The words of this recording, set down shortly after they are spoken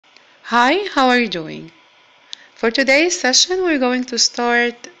Hi, how are you doing? For today's session, we're going to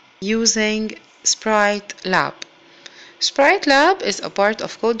start using Sprite Lab. Sprite Lab is a part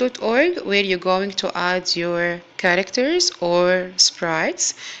of code.org where you're going to add your characters or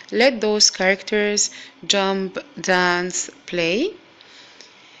sprites. Let those characters jump, dance, play.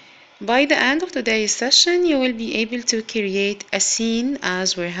 By the end of today's session, you will be able to create a scene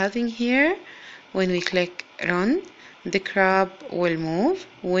as we're having here. When we click run, the crab will move.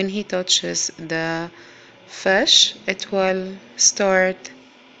 When he touches the fish, it will start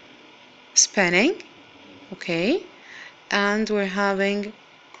spinning. Okay, and we're having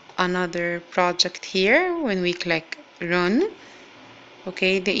another project here. When we click run,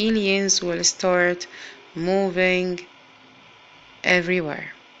 okay, the aliens will start moving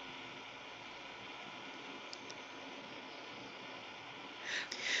everywhere.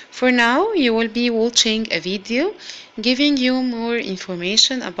 For now, you will be watching a video giving you more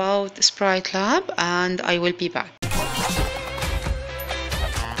information about Sprite Lab, and I will be back.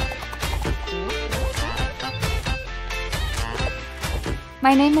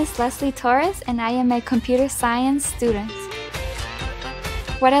 My name is Leslie Torres and I am a computer science student.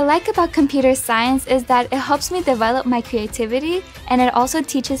 What I like about computer science is that it helps me develop my creativity and it also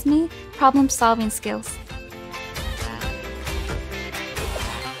teaches me problem-solving skills.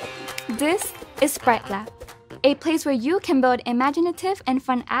 This is Sprite Lab, a place where you can build imaginative and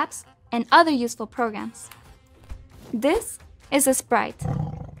fun apps and other useful programs. This is a sprite.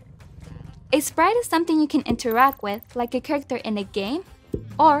 A sprite is something you can interact with, like a character in a game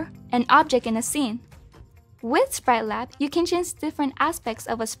or an object in a scene. With Sprite Lab, you can change different aspects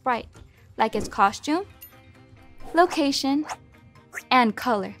of a sprite, like its costume, location, and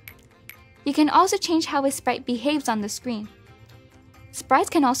color. You can also change how a sprite behaves on the screen. Sprites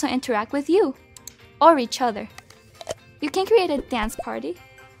can also interact with you or each other. You can create a dance party,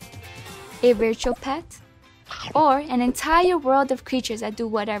 a virtual pet, or an entire world of creatures that do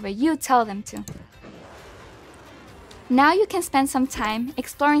whatever you tell them to. Now you can spend some time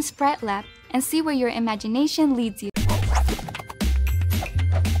exploring Sprite Lab and see where your imagination leads you.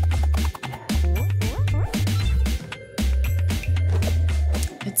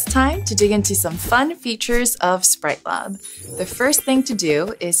 It's time to dig into some fun features of Sprite Lab. The first thing to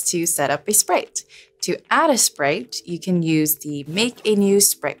do is to set up a sprite. To add a sprite, you can use the Make a New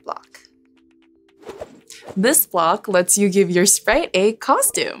Sprite block. This block lets you give your sprite a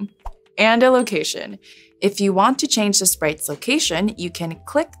costume and a location. If you want to change the sprite's location, you can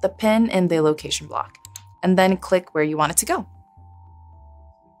click the pin in the location block and then click where you want it to go.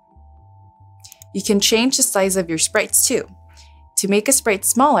 You can change the size of your sprites too. To make a sprite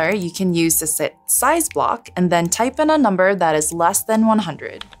smaller, you can use the set size block and then type in a number that is less than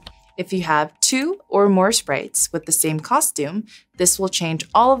 100. If you have 2 or more sprites with the same costume, this will change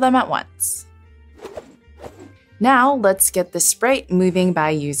all of them at once. Now let's get the sprite moving by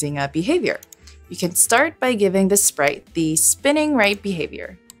using a behavior. You can start by giving the sprite the spinning right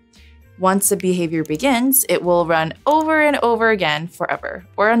behavior. Once the behavior begins, it will run over and over again forever,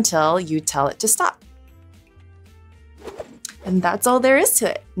 or until you tell it to stop. And that's all there is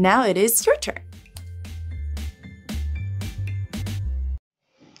to it. Now it is your turn.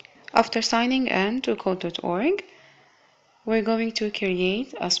 After signing in to code.org, we're going to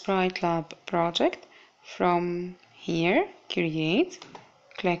create a Sprite Lab project. From here, create,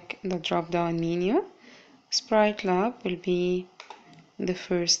 click the drop-down menu. Sprite Lab will be the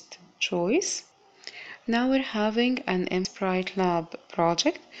first choice. Now we're having an Sprite Lab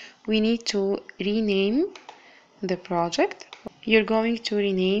project. We need to rename the project. You're going to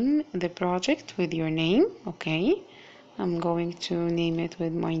rename the project with your name. Okay, I'm going to name it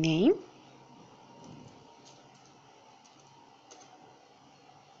with my name.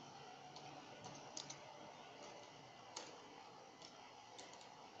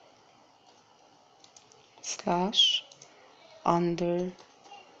 Slash underwater.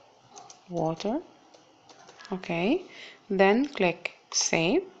 Okay, then click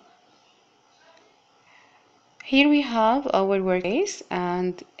save. Here we have our workspace,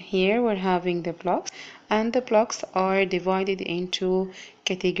 and here we're having the blocks, and the blocks are divided into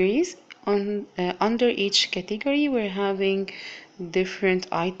categories. Under each category we're having different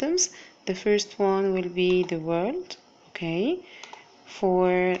items. The first one will be the world, okay,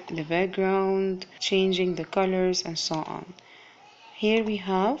 for the background, changing the colors and so on. Here we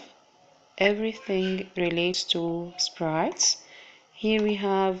have everything relates to sprites. Here we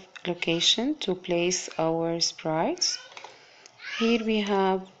have location to place our sprites. Here we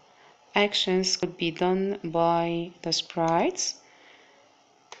have actions could be done by the sprites,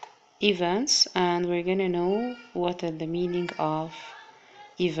 events, and we're gonna know what is the meaning of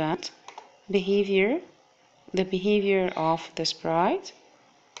event. behavior, the behavior of the sprite.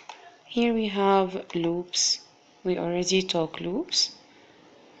 Here we have loops. We already talked loops.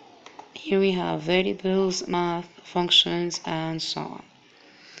 Here we have variables, math, functions, and so on.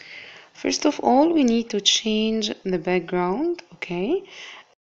 First of all, we need to change the background, okay?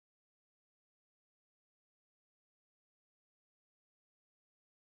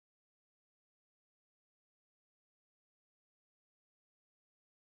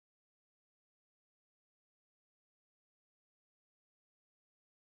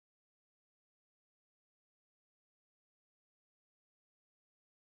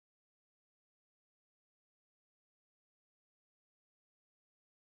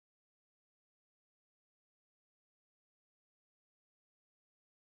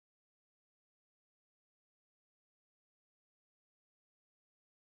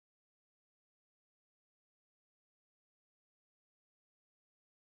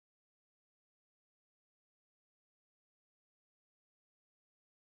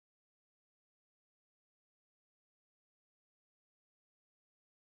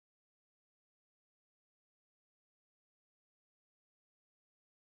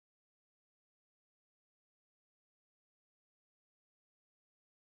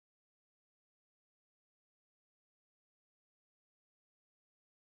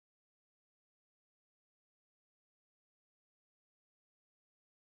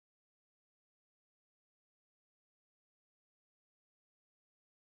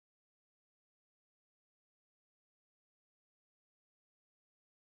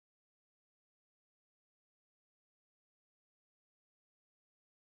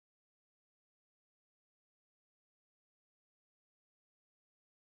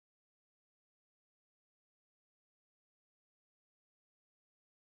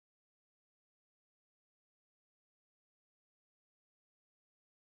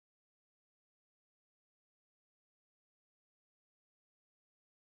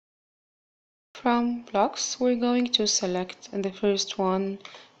 From blocks, we're going to select the first one,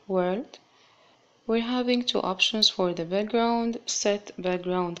 world. We're having two options for the background, set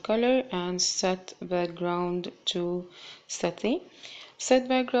background color and set background to setting. Set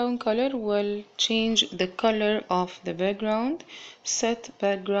background color will change the color of the background. Set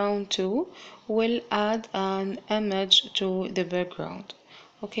background to will add an image to the background.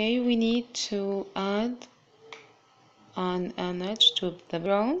 Okay, we need to add an image to the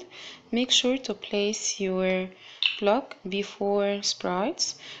background. Make sure to place your block before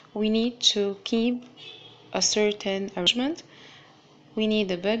sprites. We need to keep a certain arrangement. We need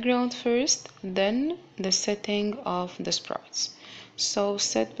the background first, then the setting of the sprites. So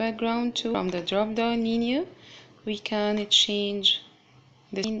set background to, from the drop down menu, we can change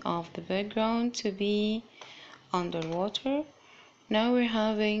the scene of the background to be underwater. Now we're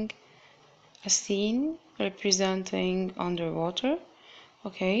having a scene representing underwater.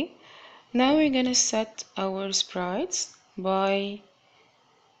 Okay, now we're gonna set our sprites by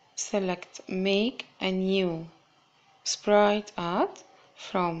select make a new sprite add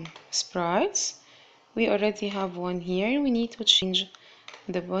from sprites. We already have one here. We need to change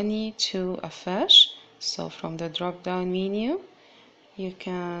the bunny to a fish. So from the drop down menu, you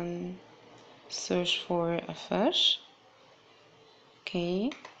can search for a fish.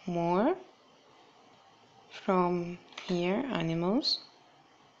 Okay, more. From here, animals.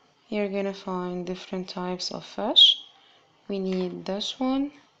 You're gonna find different types of fish. We need this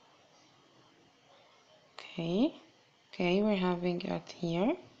one. Okay, we're having it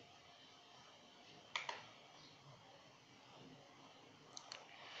here.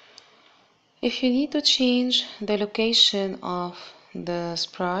 If you need to change the location of the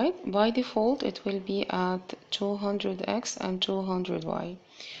sprite, by default it will be at 200x and 200y.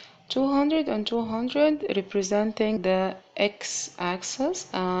 200 and 200 representing the x-axis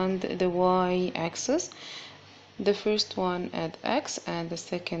and the y-axis. The first one is x and the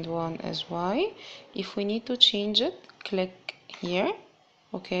second one is y. If we need to change it, click here.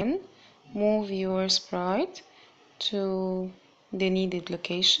 Okay, move your sprite to the needed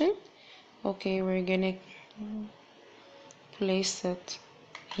location. Okay, we're gonna place it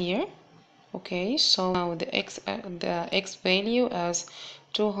here. Okay, so now the x value is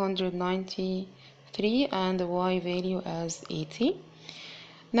 293 and the y value is 80.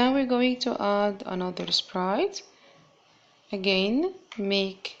 Now we're going to add another sprite. Again,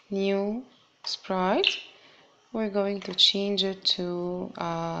 make new sprite. We're going to change it to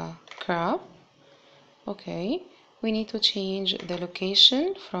a crab. Okay, we need to change the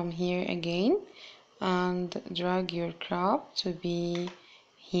location from here again and drag your crab to be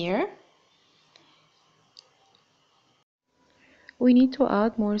here. We need to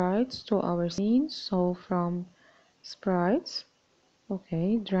add more sprites to our scene, so from sprites,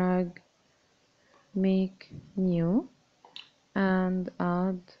 okay, drag, make new, and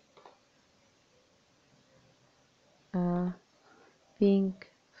add a pink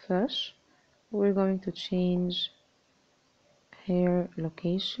fish. We're going to change hair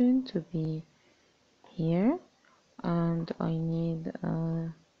location to be here, and I need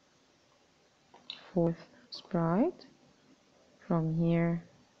a fourth sprite. From here,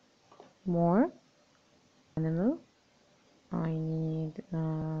 more animal. I need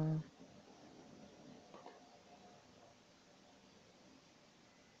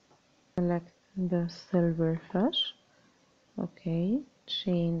select the silver fish. Okay,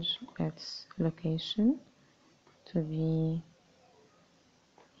 change its location to be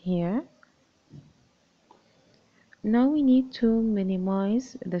here. Now we need to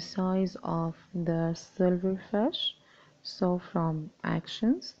minimize the size of the silverfish. So from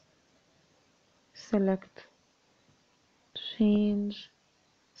actions, select change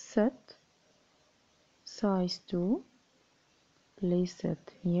set size to, place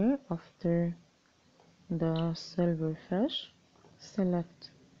it here after the silverfish. Select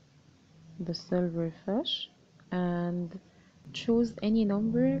the silverfish and choose any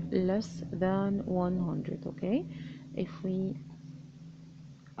number less than 100. Okay, if we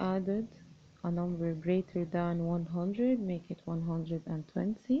added a number greater than 100, make it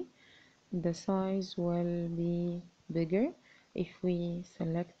 120, the size will be bigger. If we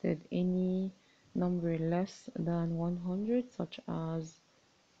selected any number less than 100, such as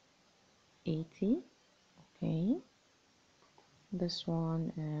 80, okay, this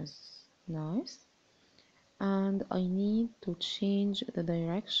one is nice. And I need to change the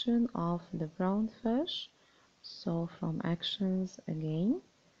direction of the brown fish, so from actions again,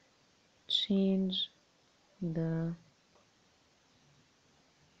 change the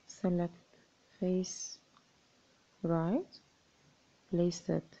select face right, place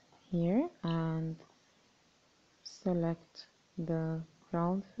it here, and select the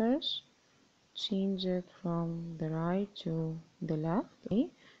brown fish, change it from the right to the left. Okay,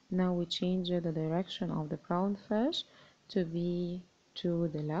 now we change the direction of the brown fish to be to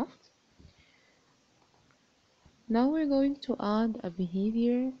the left. Now we're going to add a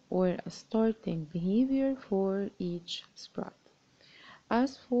behavior or a starting behavior for each sprite.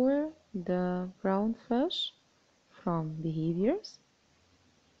 As for the brown fish, from behaviors,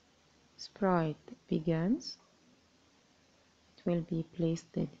 sprite begins, it will be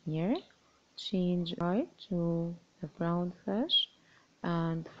placed in here. Change right to the brown fish,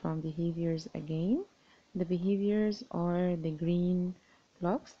 and from behaviors again, the behaviors are the green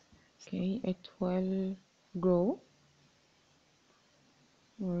blocks. Okay, it will grow.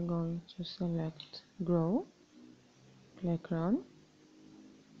 We're going to select grow, click run.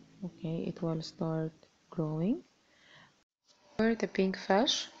 Okay, it will start growing. For the pink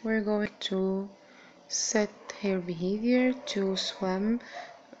fish, we're going to set her behavior to swim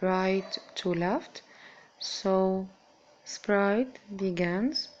right to left. So sprite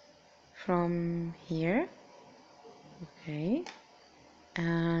begins from here. Okay,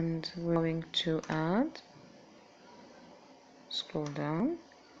 and we're going to add, scroll down,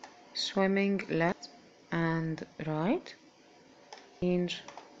 swimming left and right. Change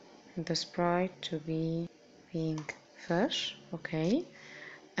the sprite to be pink fish. Okay,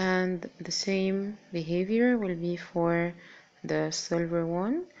 and the same behavior will be for the silver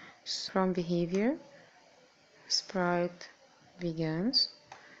one. So from behavior, sprite begins,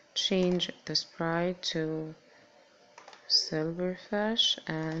 change the sprite to silverfish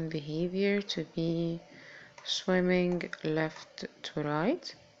and behavior to be swimming left to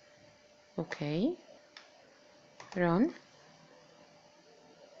right. Okay, run.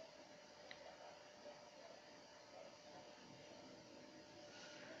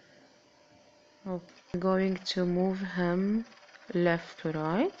 Okay. We're going to move him left to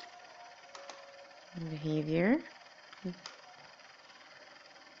right. Behavior.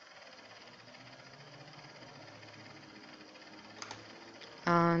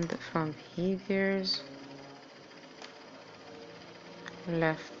 And from behaviors,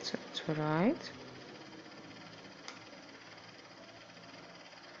 left to right.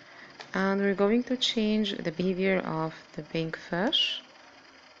 And we're going to change the behavior of the pink fish.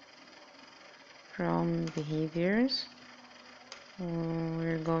 From behaviors,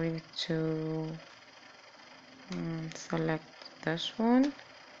 we're going to select this one.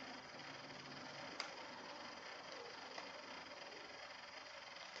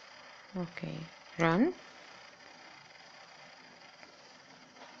 Okay, run.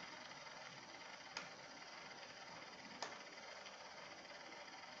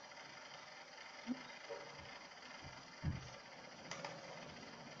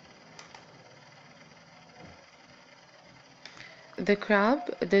 the crab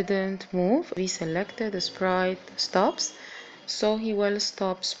didn't move. We selected the sprite stops, so he will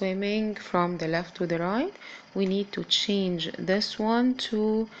stop swimming from the left to the right. We need to change this one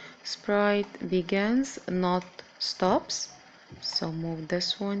to sprite begins, not stops. So move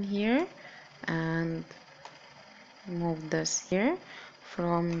this one here and move this here.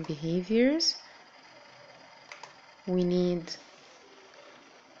 From behaviors, we need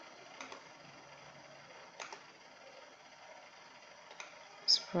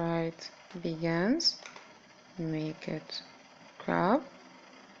sprite begins, make it crab,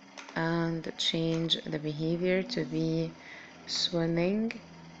 and change the behavior to be swimming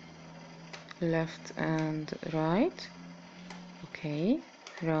left and right. Okay,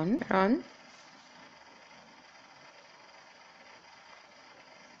 run.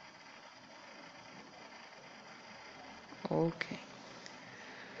 Okay.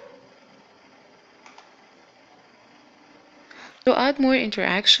 To add more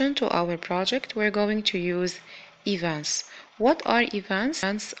interaction to our project, we're going to use events. What are events?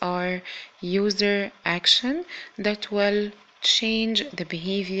 Events are user action that will change the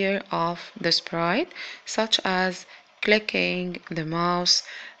behavior of the sprite, such as clicking the mouse,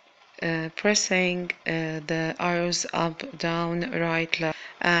 pressing the arrows up, down, right, left,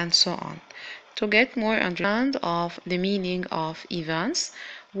 and so on. To get more understanding of the meaning of events,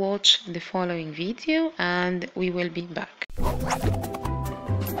 watch the following video and we will be back.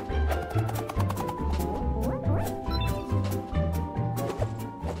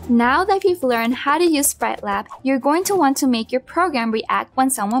 Now that you've learned how to use Sprite Lab, you're going to want to make your program react when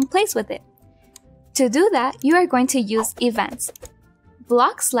someone plays with it. To do that, you are going to use events.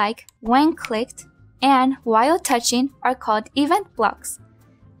 Blocks like when clicked and while touching are called event blocks.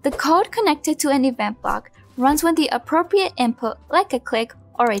 The code connected to an event block runs when the appropriate input, like a click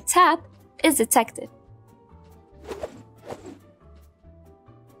or a tap, is detected.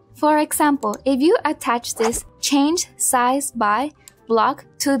 For example, if you attach this change size by block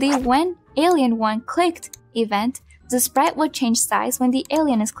to the when alien 1 clicked event, the sprite will change size when the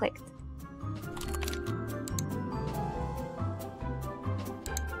alien is clicked.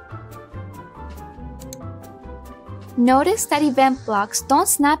 Notice that event blocks don't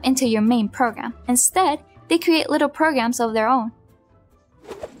snap into your main program. Instead, they create little programs of their own.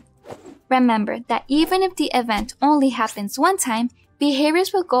 Remember that even if the event only happens one time,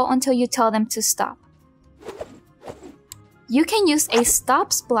 behaviors will go until you tell them to stop. You can use a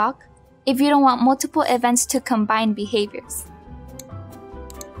stops block if you don't want multiple events to combine behaviors.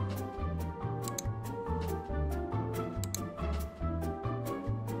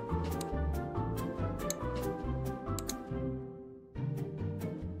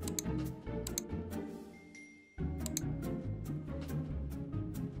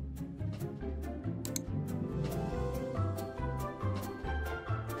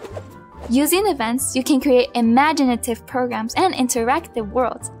 Using events, you can create imaginative programs and interactive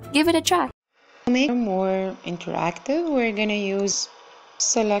worlds. Give it a try. To make it more interactive, we're going to use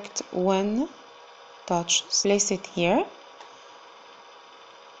select when touch, place it here.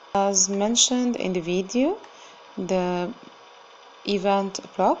 As mentioned in the video, the event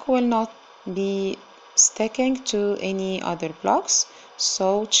block will not be sticking to any other blocks,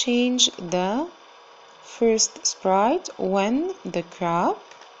 so change the first sprite when the crab,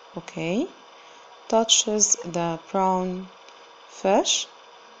 okay, touches the brown fish.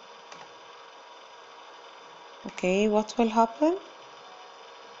 Okay, what will happen?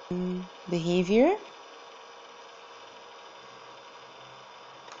 Behavior.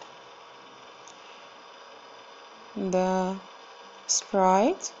 The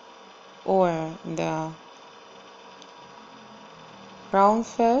sprite or the brown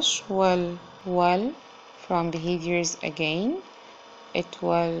fish will from behaviors again, it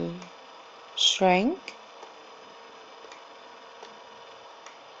will shrink.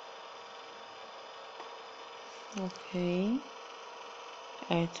 Okay,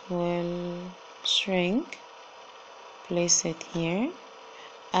 it will shrink, place it here,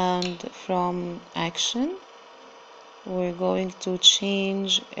 and from action we're going to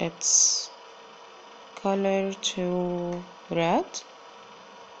change its color to red.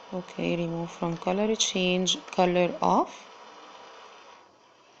 Okay, remove from color, change color off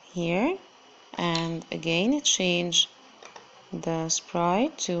here, and again change the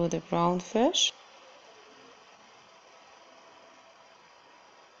sprite to the brown fish.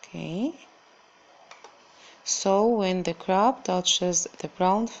 Okay, so when the crab touches the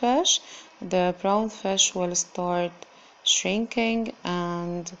brown fish will start shrinking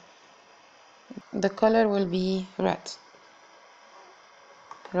and the color will be red.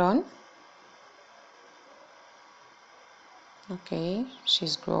 Run. Okay,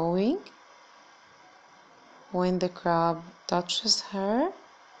 she's growing. When the crab touches her,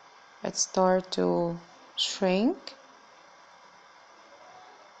 it starts to shrink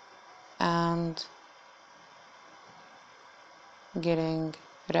and getting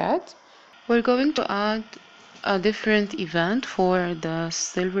red. We're going to add a different event for the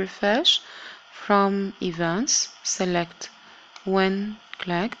silverfish. From events, select when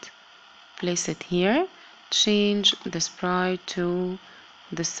clicked, place it here, change the sprite to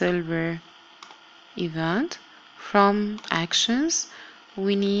the silver event. From actions,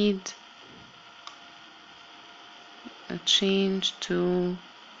 we need a change to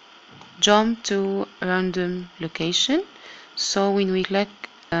jump to random location. So when we click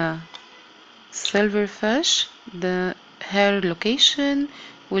silverfish, the her location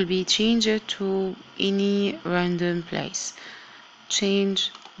will be changed to any random place.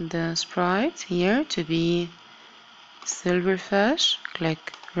 Change the sprite here to be silverfish.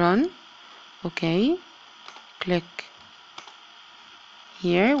 Click run. Okay. Click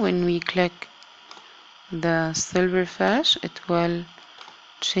here. When we click the silverfish, it will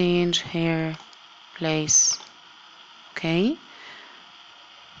change her place. Okay.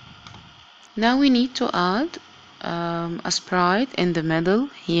 Now we need to add a sprite in the middle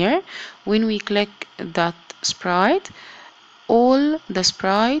here. When we click that sprite, all the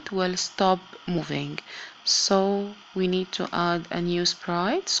sprite will stop moving. So we need to add a new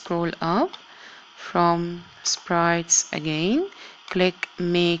sprite. Scroll up from sprites again, click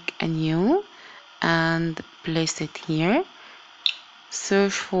make a new and place it here.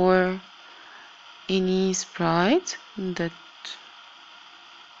 Search for any sprite that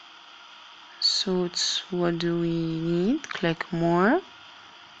suits what do we need. Click more.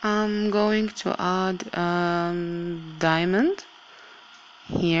 I'm going to add diamond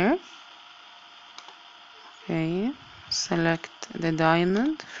here. Okay, select the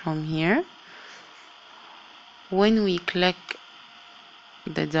diamond from here. When we click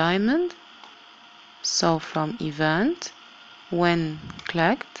the diamond, so from event, when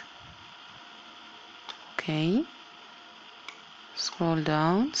clicked, okay, scroll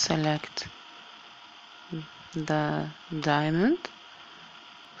down, select the diamond.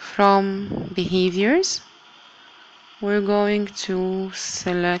 From behaviors, we're going to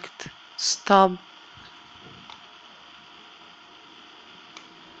select stop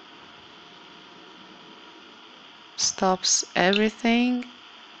stops everything,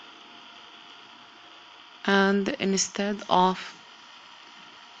 and instead of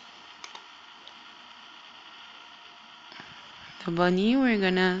the bunny, we're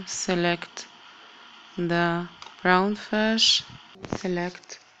gonna select the brown fish.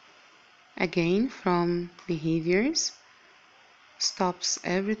 Select again from behaviors, stops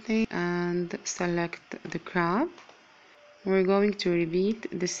everything, and select the crab. We're going to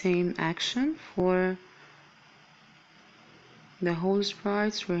repeat the same action for the whole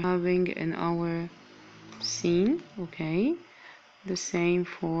sprites we're having in our scene. Okay, the same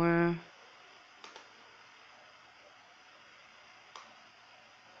for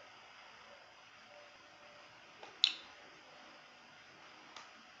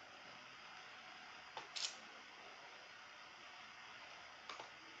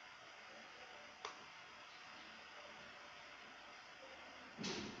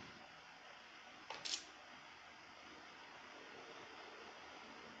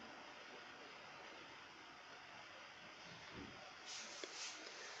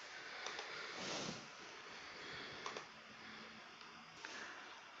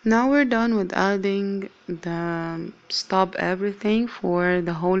now we're done with adding the stop everything for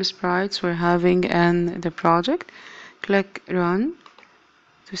the whole sprites we're having in the project. Click run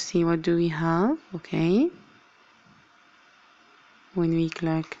to see what do we have. Okay, when we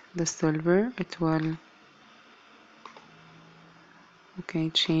click the silver, it will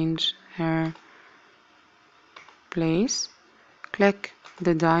change her place. Click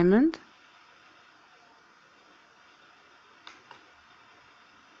the diamond.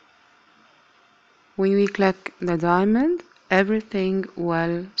 When we click the diamond, everything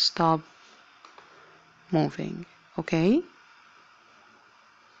will stop moving. Okay,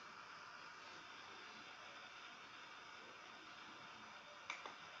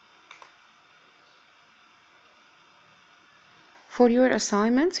 for your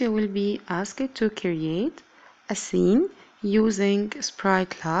assignments, you will be asked to create a scene using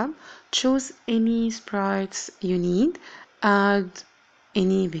Sprite Lab. Choose any sprites you need, add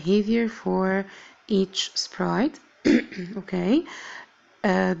any behavior for each sprite. Okay,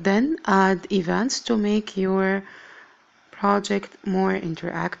 then add events to make your project more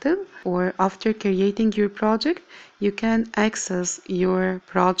interactive, or after creating your project, you can access your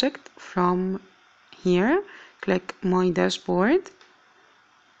project from here. Click My Dashboard.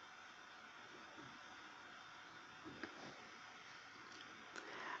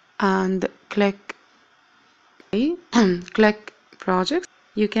 And click click Projects.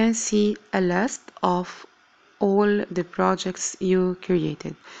 You can see a list of all the projects you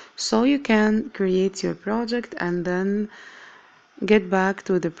created. So you can create your project and then get back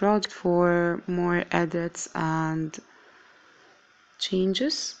to the project for more edits and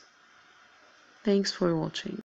changes. Thanks for watching.